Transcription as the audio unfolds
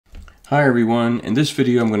Hi everyone, in this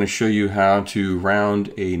video I'm going to show you how to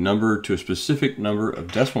round a number to a specific number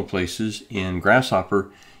of decimal places in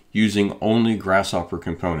Grasshopper using only Grasshopper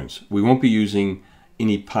components. We won't be using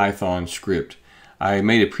any Python script. I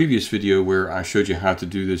made a previous video where I showed you how to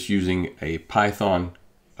do this using a Python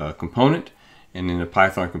component, and in a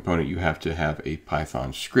Python component you have to have a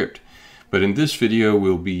Python script. But in this video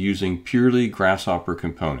we'll be using purely Grasshopper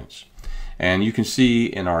components. And you can see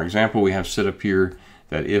in our example we have set up here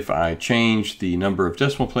that if I change the number of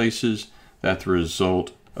decimal places, that the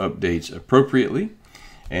result updates appropriately.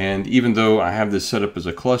 And even though I have this set up as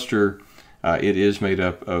a cluster, it is made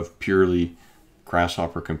up of purely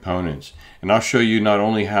Grasshopper components. And I'll show you not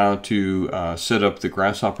only how to set up the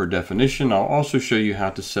Grasshopper definition, I'll also show you how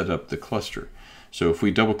to set up the cluster. So if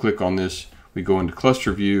we double click on this, we go into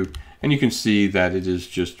cluster view, and you can see that it is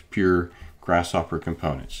just pure Grasshopper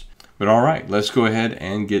components. But all right, let's go ahead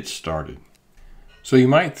and get started. So you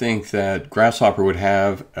might think that Grasshopper would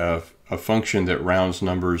have a function that rounds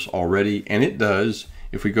numbers already, and it does.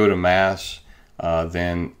 If we go to Maths,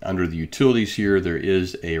 then under the utilities here, there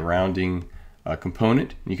is a rounding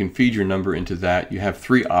component. You can feed your number into that. You have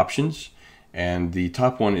three options, and the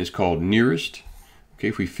top one is called nearest. Okay,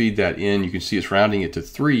 if we feed that in, you can see it's rounding it to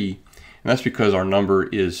 3, and that's because our number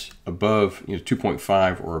is above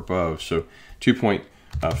 2.5 or above. So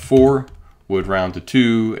 2.4 would round to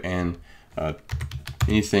 2, and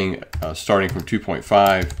anything starting from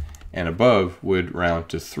 2.5 and above would round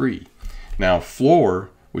to 3. Now floor,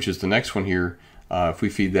 which is the next one here, if we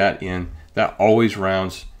feed that in, that always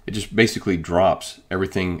rounds. It just basically drops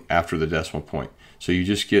everything after the decimal point. So you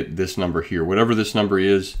just get this number here. Whatever this number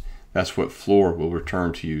is, that's what floor will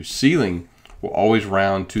return to you. Ceiling will always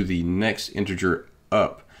round to the next integer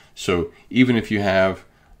up. So even if you have,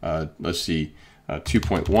 let's see,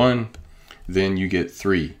 2.1, then you get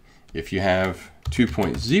 3. If you have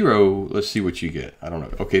 2.0, let's see what you get. I don't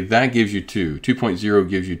know. Okay, that gives you 2. 2.0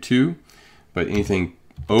 gives you 2, but anything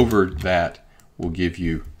over that will give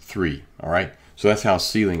you 3. All right, so that's how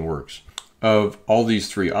ceiling works. Of all these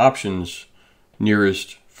three options,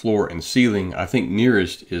 nearest, floor, and ceiling, I think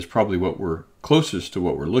nearest is probably what we're closest to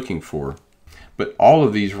what we're looking for. But all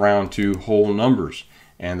of these round to whole numbers,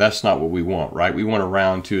 and that's not what we want, right? We want to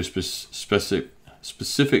round to a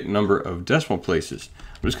specific number of decimal places.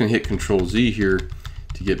 I'm just going to hit Control Z here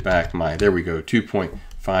to get back my, there we go,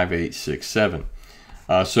 2.5867.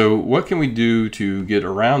 So what can we do to get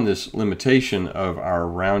around this limitation of our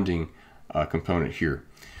rounding component here?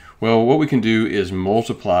 Well, what we can do is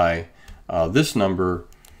multiply this number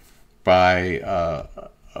by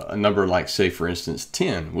a number like, say, for instance,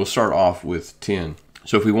 10. We'll start off with 10.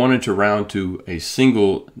 So if we wanted to round to a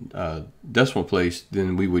single decimal place,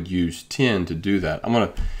 then we would use 10 to do that. I'm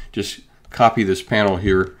going to just copy this panel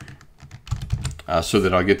here so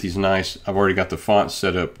that I'll get these nice, I've already got the font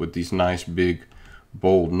set up with these nice big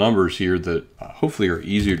bold numbers here that hopefully are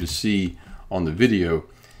easier to see on the video.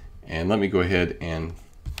 And let me go ahead and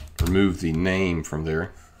remove the name from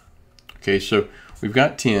there. Okay, so we've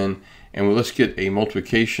got 10, and let's get a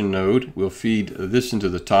multiplication node. We'll feed this into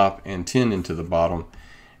the top and 10 into the bottom.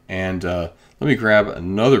 And let me grab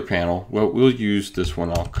another panel. Well, we'll use this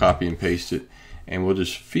one. I'll copy and paste it, and we'll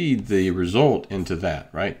just feed the result into that,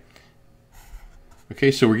 right?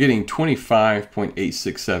 Okay, so we're getting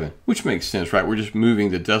 25.867, which makes sense, right? We're just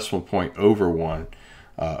moving the decimal point over one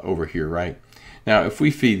over here, right? Now, if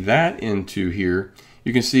we feed that into here,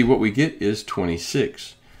 you can see what we get is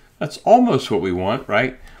 26. That's almost what we want,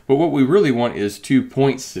 right? But what we really want is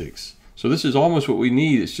 2.6. So this is almost what we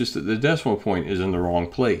need. It's just that the decimal point is in the wrong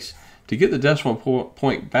place. To get the decimal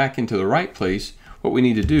point back into the right place, what we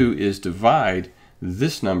need to do is divide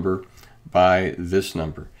this number by this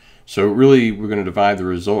number. So really, we're going to divide the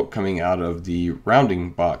result coming out of the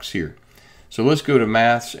rounding box here. So let's go to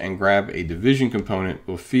Maths and grab a division component.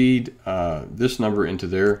 We'll feed this number into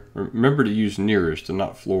there. Remember to use nearest and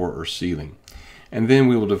not floor or ceiling. And then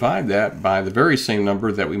we will divide that by the very same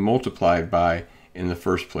number that we multiplied by in the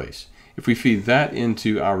first place. If we feed that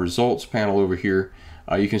into our results panel over here,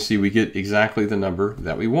 you can see we get exactly the number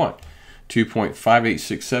that we want.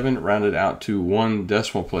 2.5867 rounded out to one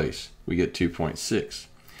decimal place. We get 2.6.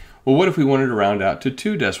 Well, what if we wanted to round out to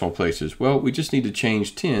 2 decimal places? Well, we just need to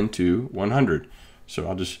change 10 to 100. So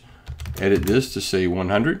I'll just edit this to say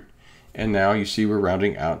 100. And now you see we're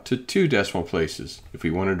rounding out to 2 decimal places. If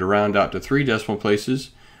we wanted to round out to 3 decimal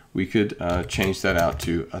places, we could change that out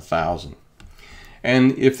to 1,000.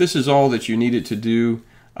 And if this is all that you needed to do,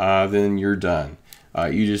 then you're done.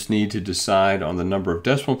 You just need to decide on the number of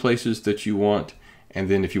decimal places that you want, and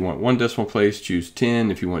then if you want 1 decimal place, choose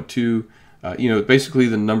 10. If you want 2 basically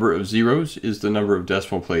the number of zeros is the number of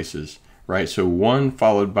decimal places, right? So 1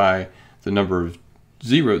 followed by the number of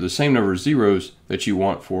the same number of zeros that you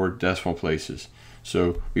want for decimal places.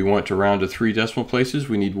 So we want to round to 3 decimal places,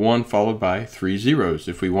 we need 1 followed by 3 zeros.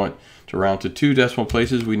 If we want to round to 2 decimal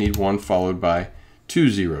places, we need 1 followed by 2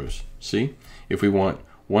 zeros. See? If we want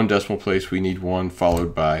 1 decimal place, we need 1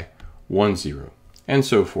 followed by 1 zero, and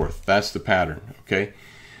so forth. That's the pattern, okay?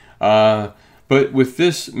 But with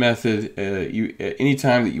this method,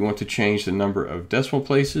 anytime that you want to change the number of decimal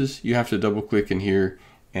places, you have to double click in here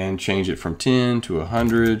and change it from 10 to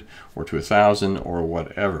 100 or to 1,000 or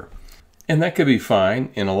whatever. And that could be fine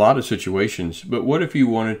in a lot of situations, but what if you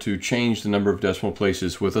wanted to change the number of decimal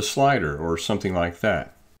places with a slider or something like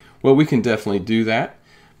that? Well, we can definitely do that,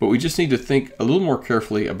 but we just need to think a little more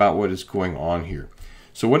carefully about what is going on here.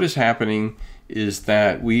 So what is happening is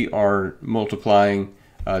that we are multiplying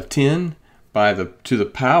 10 to the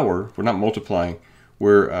power. We're not multiplying,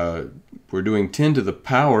 we're doing 10 to the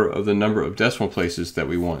power of the number of decimal places that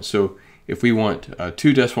we want. So if we want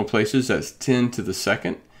 2 decimal places, that's 10 to the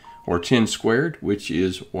second, or 10 squared, which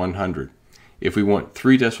is 100. If we want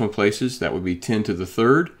 3 decimal places, that would be 10 to the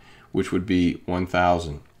third, which would be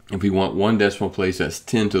 1,000. If we want 1 decimal place, that's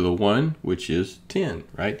 10 to the 1, which is 10,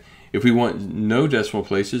 right? If we want no decimal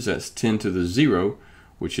places, that's 10 to the 0,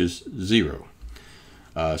 which is 0.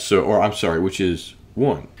 Which is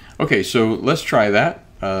 1. Okay, so let's try that.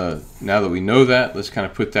 Now that we know that, let's kind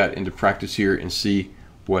of put that into practice here and see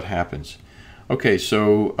what happens. Okay,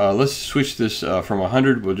 so let's switch this from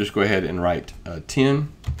 100. We'll just go ahead and write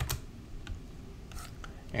 10.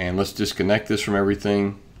 And let's disconnect this from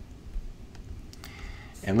everything.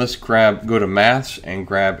 And let's go to maths and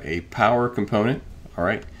grab a power component. All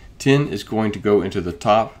right, 10 is going to go into the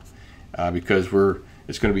top because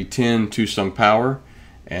it's going to be 10 to some power.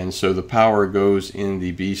 And so the power goes in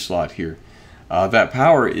the B slot here. That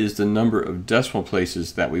power is the number of decimal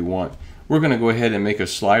places that we want. We're going to go ahead and make a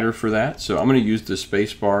slider for that. So I'm going to use the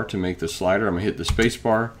space bar to make the slider. I'm going to hit the space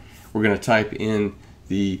bar. We're going to type in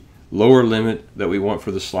the lower limit that we want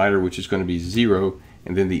for the slider, which is going to be 0,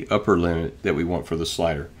 and then the upper limit that we want for the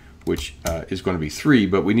slider, which is going to be 3.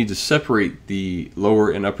 But we need to separate the lower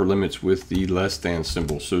and upper limits with the less than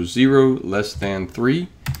symbol. So 0 less than 3,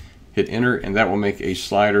 hit enter, and that will make a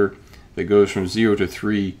slider that goes from 0 to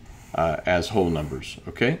 3 as whole numbers.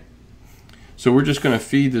 Okay? So we're just going to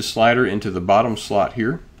feed the slider into the bottom slot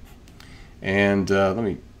here, and let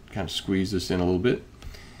me kind of squeeze this in a little bit,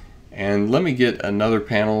 and let me get another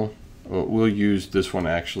panel. We'll use this one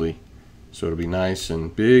actually, so it'll be nice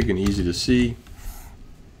and big and easy to see.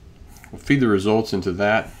 We'll feed the results into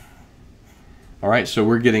that. Alright, so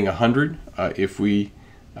we're getting 100 if we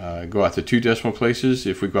go out to 2 decimal places.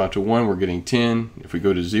 If we go out to 1, we're getting 10. If we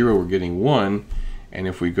go to 0, we're getting 1, and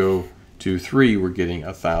if we go to 3, we're getting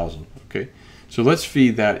 1,000. Okay, so let's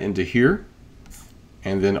feed that into here,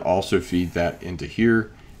 and then also feed that into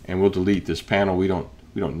here, and we'll delete this panel. We don't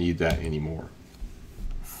need that anymore.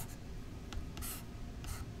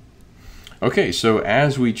 Okay, so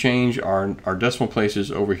as we change our decimal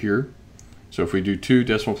places over here, so if we do 2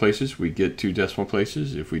 decimal places, we get 2 decimal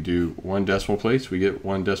places. If we do 1 decimal place, we get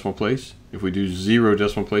 1 decimal place. If we do 0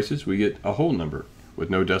 decimal places, we get a whole number with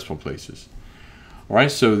no decimal places. All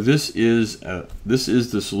right, so this is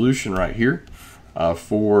the solution right here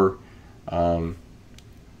for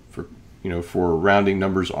rounding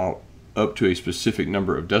numbers all up to a specific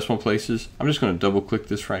number of decimal places. I'm just going to double click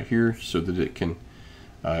this right here so that it can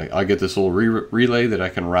I get this little relay that I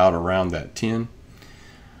can route around that 10.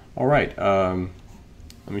 All right, let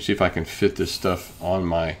me see if I can fit this stuff on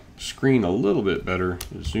my screen a little bit better.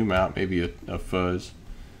 Zoom out, maybe a fuzz.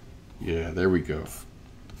 Yeah, there we go.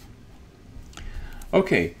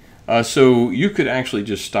 Okay, so you could actually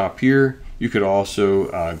just stop here. You could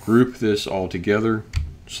also group this all together.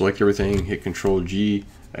 Select everything, hit Control G,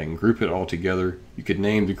 and group it all together. You could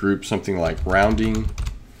name the group something like rounding,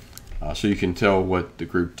 so you can tell what the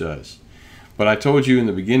group does. But I told you in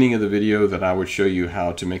the beginning of the video that I would show you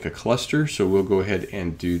how to make a cluster, so we'll go ahead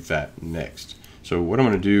and do that next. So what I'm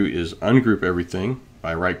going to do is ungroup everything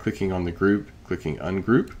by right-clicking on the group, clicking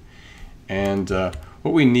ungroup. And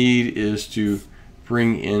what we need is to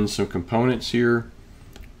bring in some components here.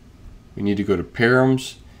 We need to go to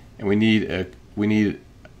params, and we need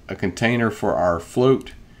a container for our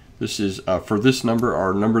float. This is for this number,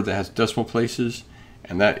 our number that has decimal places,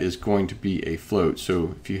 and that is going to be a float.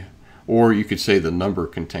 So or you could say the number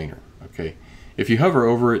container. Okay, if you hover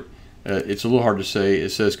over it, it's a little hard to say. It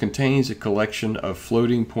says contains a collection of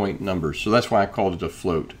floating point numbers, so that's why I called it a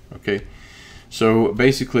float. Okay, so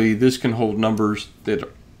basically this can hold numbers that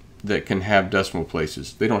that can have decimal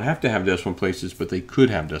places. They don't have to have decimal places, but they could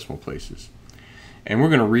have decimal places. And we're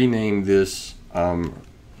going to rename this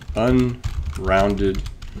unrounded.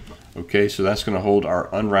 Okay, so that's going to hold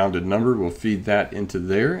our unrounded number. We'll feed that into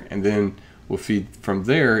there, and then we'll feed from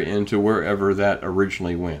there into wherever that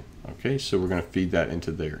originally went. Okay, so we're going to feed that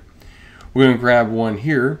into there. We're going to grab one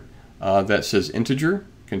here that says integer,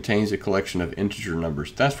 contains a collection of integer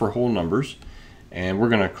numbers. That's for whole numbers, and we're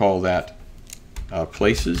going to call that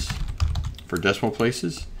places, for decimal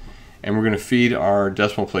places. And we're going to feed our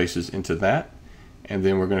decimal places into that, and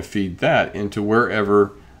then we're going to feed that into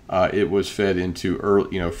wherever it was fed into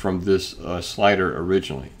early, from this slider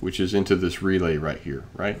originally, which is into this relay right here,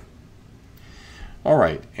 right? All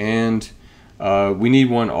right, and we need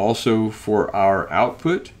one also for our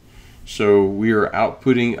output. So we are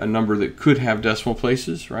outputting a number that could have decimal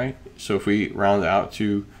places, right? So if we round out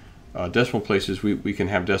to decimal places, we can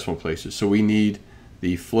have decimal places. So we need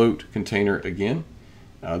the float container again.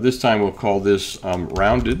 This time we'll call this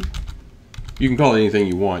rounded. You can call it anything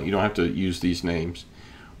you want. You don't have to use these names.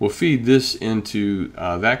 We'll feed this into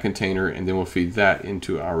that container, and then we'll feed that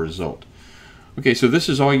into our result. Okay, so this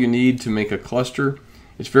is all you need to make a cluster.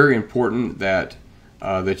 It's very important that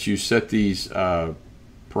that you set these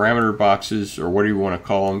parameter boxes, or whatever you want to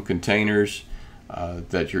call them, containers,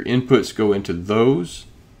 that your inputs go into those,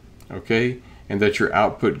 okay, and that your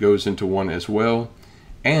output goes into one as well,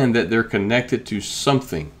 and that they're connected to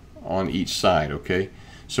something on each side. Okay,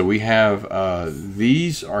 so we have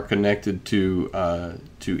these are connected to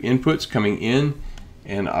inputs coming in,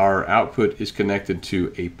 and our output is connected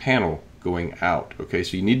to a panel going out. Okay,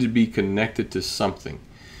 so you need to be connected to something,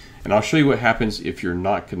 and I'll show you what happens if you're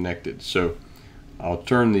not connected. So I'll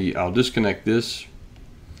disconnect this,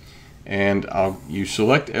 and you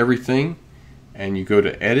select everything, and you go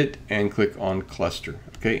to edit and click on cluster.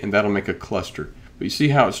 Okay, and that'll make a cluster. But you see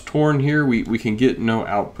how it's torn here? We can get no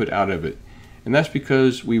output out of it. And that's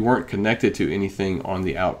because we weren't connected to anything on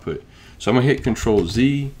the output. So I'm going to hit Control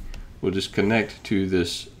Z. We'll just connect to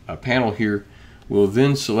this panel here. We'll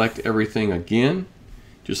then select everything again,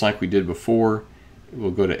 just like we did before.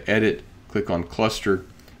 We'll go to Edit, click on Cluster,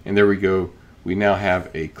 and there we go. We now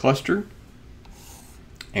have a cluster,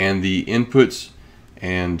 and the inputs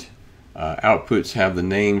and outputs have the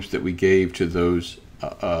names that we gave to those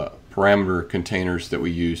parameter containers that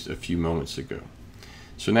we used a few moments ago.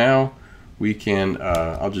 So now we can,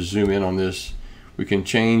 I'll just zoom in on this, we can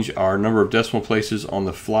change our number of decimal places on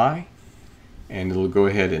the fly, and it'll go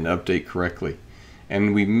ahead and update correctly.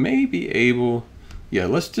 And we may be able,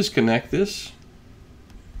 let's disconnect this.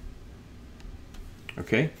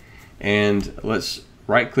 Okay, and let's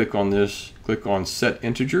right click on this, click on set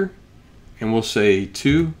integer, and we'll say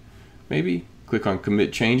 2 maybe, click on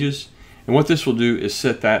commit changes. And what this will do is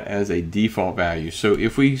set that as a default value. So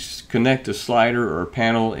if we connect a slider or a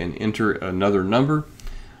panel and enter another number,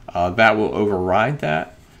 that will override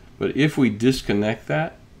that. But if we disconnect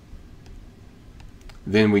that,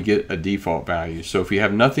 then we get a default value. So if we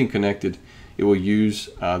have nothing connected, it will use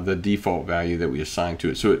the default value that we assign to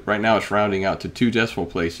it. So right now it's rounding out to 2 decimal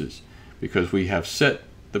places because we have set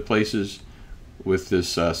the places with this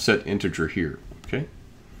set integer here. Okay.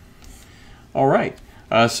 All right.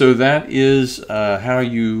 So that is how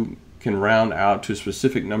you can round out to a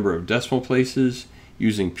specific number of decimal places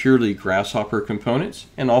using purely Grasshopper components,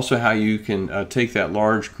 and also how you can take that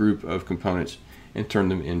large group of components and turn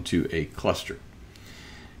them into a cluster.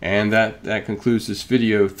 And that concludes this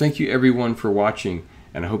video. Thank you everyone for watching,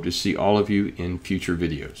 and I hope to see all of you in future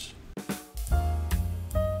videos.